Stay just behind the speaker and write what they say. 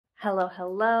Hello,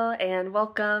 hello, and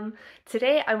welcome.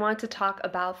 Today I want to talk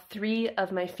about three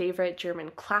of my favorite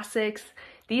German classics.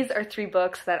 These are three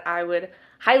books that I would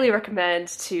highly recommend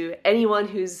to anyone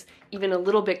who's even a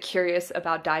little bit curious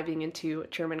about diving into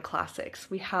German classics.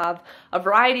 We have a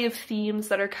variety of themes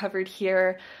that are covered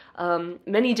here,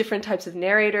 many different types of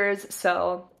narrators,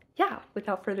 so yeah,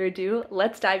 without further ado,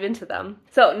 let's dive into them.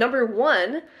 So number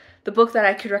one, the book that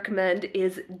I could recommend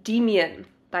is Demian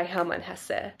by Hermann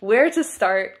Hesse. Where to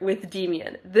start with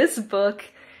Demian? This book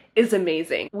is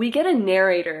amazing. We get a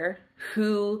narrator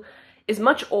who is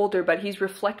much older, but he's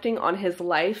reflecting on his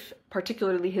life,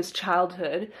 particularly his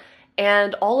childhood,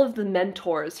 and all of the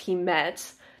mentors he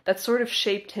met that sort of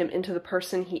shaped him into the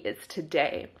person he is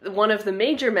today. One of the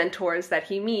major mentors that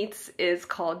he meets is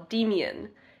called Demian,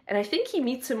 and I think he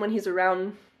meets him when he's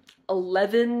around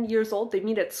 11 years old. They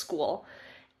meet at school.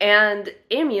 And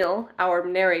Emil, our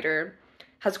narrator,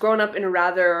 has grown up in a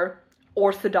rather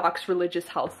orthodox religious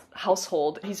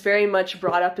household. He's very much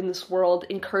brought up in this world,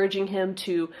 encouraging him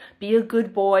to be a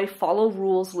good boy, follow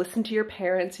rules, listen to your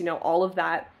parents, all of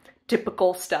that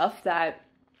typical stuff that,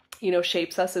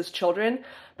 shapes us as children.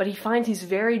 But he finds he's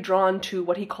very drawn to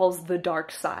what he calls the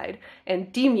dark side.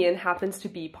 And Demian happens to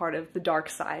be part of the dark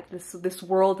side, this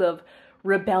world of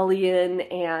rebellion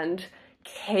and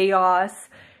chaos.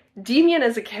 Demian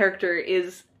as a character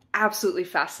is absolutely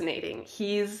fascinating.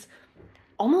 He's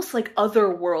almost like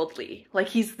otherworldly. Like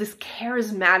he's this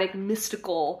charismatic,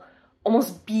 mystical,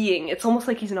 almost being. It's almost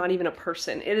like he's not even a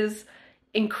person. It is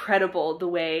incredible the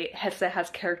way Hesse has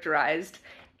characterized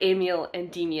Emil and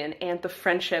Demian and the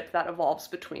friendship that evolves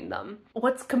between them.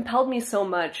 What's compelled me so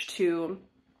much to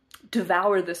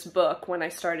devour this book when I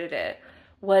started it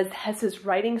was Hesse's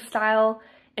writing style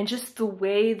and just the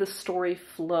way the story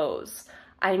flows.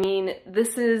 I mean,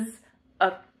 this is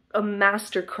a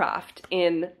mastercraft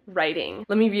in writing.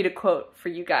 Let me read a quote for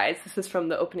you guys. This is from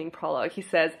the opening prologue. He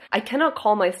says, "I cannot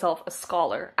call myself a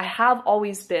scholar. I have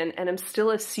always been and am still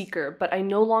a seeker, but I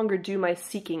no longer do my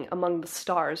seeking among the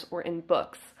stars or in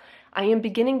books. I am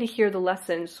beginning to hear the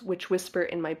lessons which whisper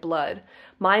in my blood.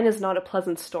 Mine is not a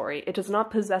pleasant story. It does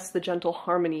not possess the gentle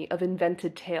harmony of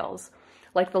invented tales.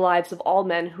 Like the lives of all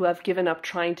men who have given up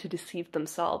trying to deceive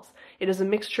themselves. It is a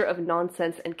mixture of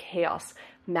nonsense and chaos,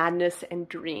 madness and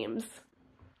dreams."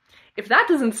 If that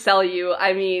doesn't sell you,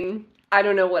 I mean, I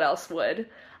don't know what else would.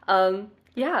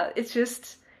 Yeah, it's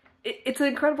an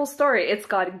incredible story. It's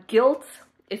got guilt,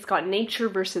 it's got nature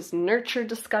versus nurture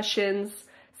discussions,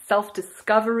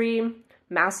 self-discovery,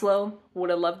 Maslow,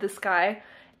 would have loved this guy,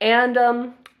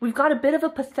 and we've got a bit of a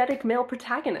pathetic male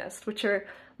protagonist, which are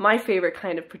my favorite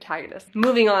kind of protagonist.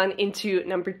 Moving on into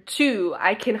number two,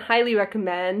 I can highly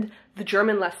recommend The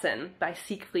German Lesson by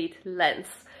Siegfried Lenz.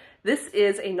 This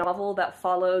is a novel that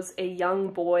follows a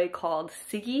young boy called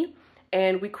Siggi,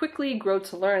 and we quickly grow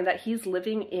to learn that he's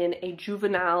living in a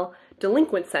juvenile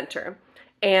delinquent center.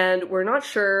 And we're not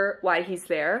sure why he's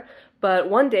there, but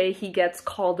one day he gets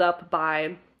called up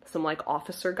by some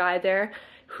officer guy there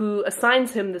who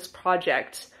assigns him this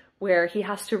project where he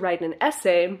has to write an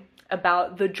essay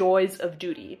about the joys of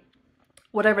duty,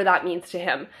 whatever that means to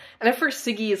him. And at first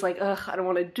Siggi is like, ugh, I don't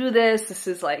want to do this. This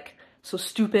is so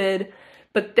stupid.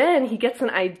 But then he gets an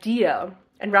idea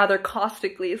and rather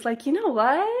caustically is like, you know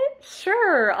what?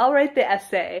 Sure, I'll write the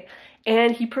essay.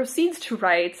 And he proceeds to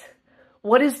write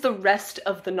what is the rest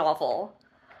of the novel.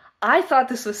 I thought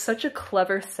this was such a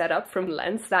clever setup from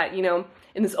Lenz that,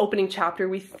 in this opening chapter,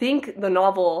 we think the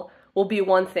novel will be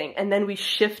one thing, and then we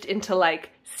shift into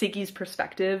Siggi's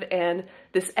perspective, and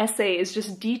this essay is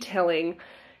just detailing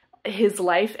his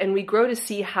life, and we grow to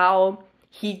see how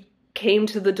he came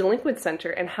to the delinquent center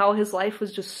and how his life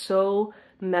was just so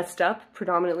messed up,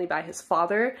 predominantly by his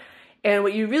father. And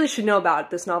what you really should know about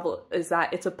this novel is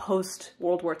that it's a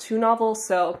post-World War II novel,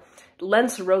 so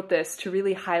Lenz wrote this to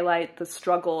really highlight the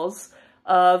struggles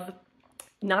of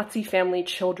Nazi family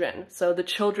children. So the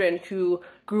children who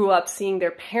grew up seeing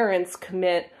their parents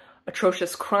commit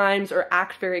atrocious crimes or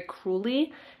act very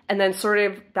cruelly, and then sort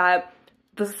of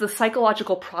the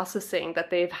psychological processing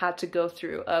that they've had to go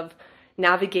through of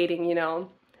navigating,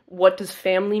 what does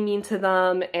family mean to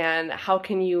them and how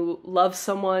can you love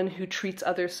someone who treats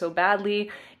others so badly.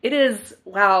 It is,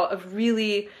 wow, a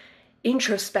really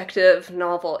introspective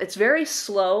novel. It's very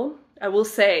slow. I will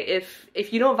say,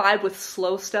 if you don't vibe with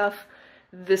slow stuff,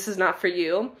 this is not for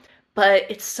you,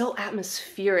 but it's so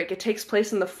atmospheric. It takes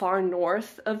place in the far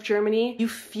north of Germany. You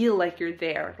feel like you're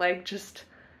there, just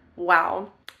wow.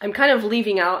 I'm kind of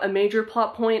leaving out a major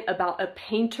plot point about a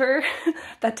painter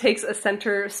that takes a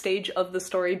center stage of the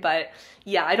story, but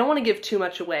yeah, I don't want to give too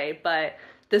much away, but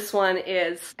This one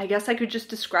is, I guess I could just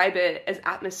describe it as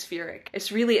atmospheric.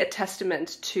 It's really a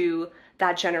testament to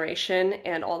that generation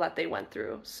and all that they went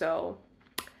through. So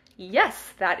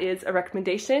yes, that is a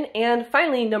recommendation. And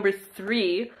finally, number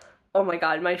 3, oh my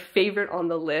god, my favorite on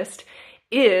the list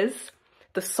is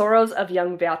The Sorrows of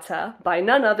Young Werther by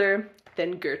none other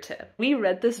than Goethe. We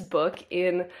read this book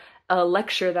in a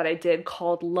lecture that I did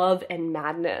called Love and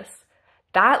Madness.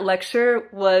 That lecture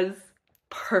was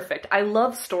perfect. I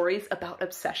love stories about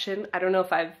obsession. I don't know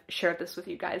if I've shared this with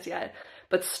you guys yet,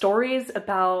 but stories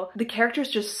about the characters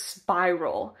just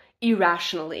spiral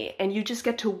irrationally and you just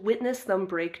get to witness them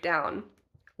break down.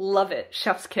 Love it.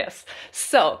 Chef's kiss.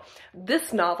 So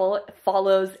this novel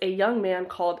follows a young man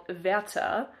called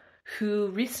Werther who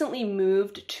recently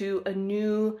moved to a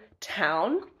new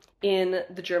town in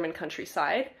the German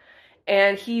countryside.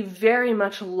 And he very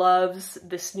much loves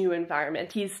this new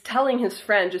environment. He's telling his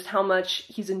friend just how much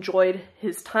he's enjoyed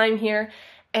his time here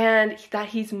and that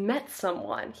he's met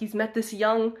someone. He's met this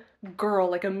young girl,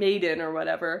 like a maiden or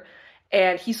whatever,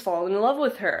 and he's fallen in love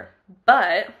with her.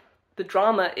 But the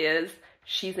drama is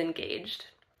she's engaged.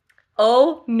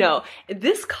 Oh no,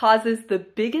 this causes the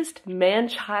biggest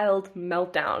man-child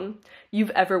meltdown you've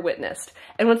ever witnessed.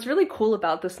 And what's really cool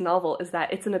about this novel is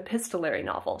that it's an epistolary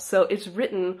novel. So it's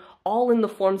written all in the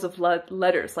forms of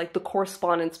letters, like the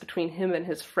correspondence between him and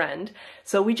his friend.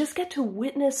 So we just get to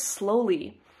witness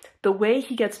slowly the way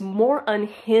he gets more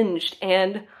unhinged,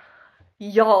 and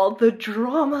y'all, the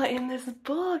drama in this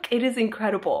book, it is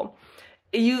incredible.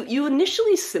 You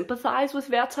initially sympathize with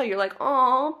Werther. You're like,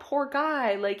 oh, poor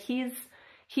guy. Like he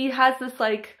has this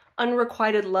like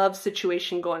unrequited love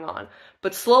situation going on.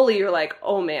 But slowly you're like,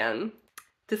 oh man,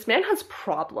 this man has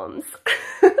problems.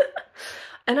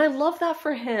 And I love that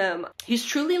for him. He's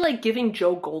truly like giving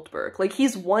Joe Goldberg. Like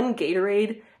he's one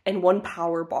Gatorade and one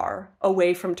power bar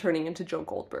away from turning into Joe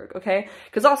Goldberg, okay?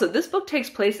 Because also this book takes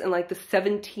place in like the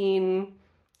 1770s,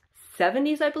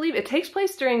 I believe. It takes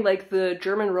place during like the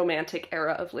German Romantic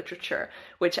era of literature,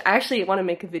 which I actually want to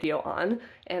make a video on,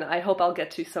 and I hope I'll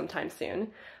get to sometime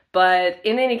soon. But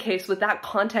in any case, with that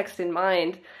context in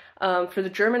mind, for the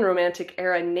German Romantic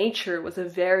era, nature was a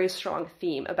very strong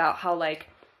theme about how like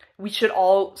we should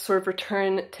all sort of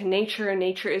return to nature, and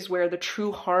nature is where the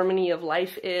true harmony of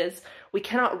life is. We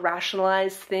cannot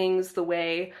rationalize things the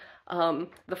way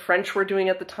the French were doing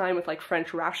at the time with like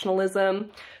French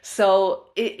rationalism. So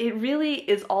it really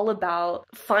is all about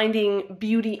finding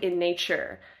beauty in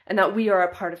nature and that we are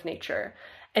a part of nature.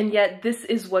 And yet this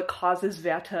is what causes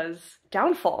Werther's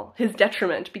downfall, his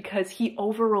detriment, because he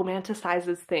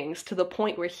over-romanticizes things to the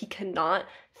point where he cannot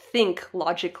think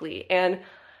logically. And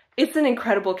it's an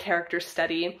incredible character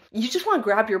study. You just want to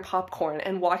grab your popcorn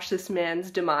and watch this man's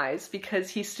demise because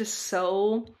he's just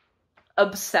so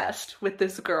obsessed with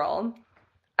this girl.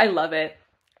 I love it.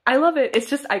 I love it. It's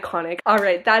just iconic. All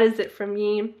right, that is it from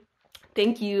me.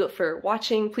 Thank you for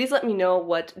watching. Please let me know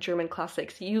what German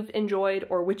classics you've enjoyed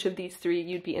or which of these 3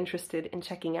 you'd be interested in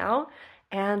checking out.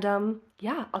 And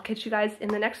yeah, I'll catch you guys in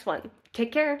the next one.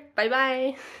 Take care.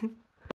 Bye-bye.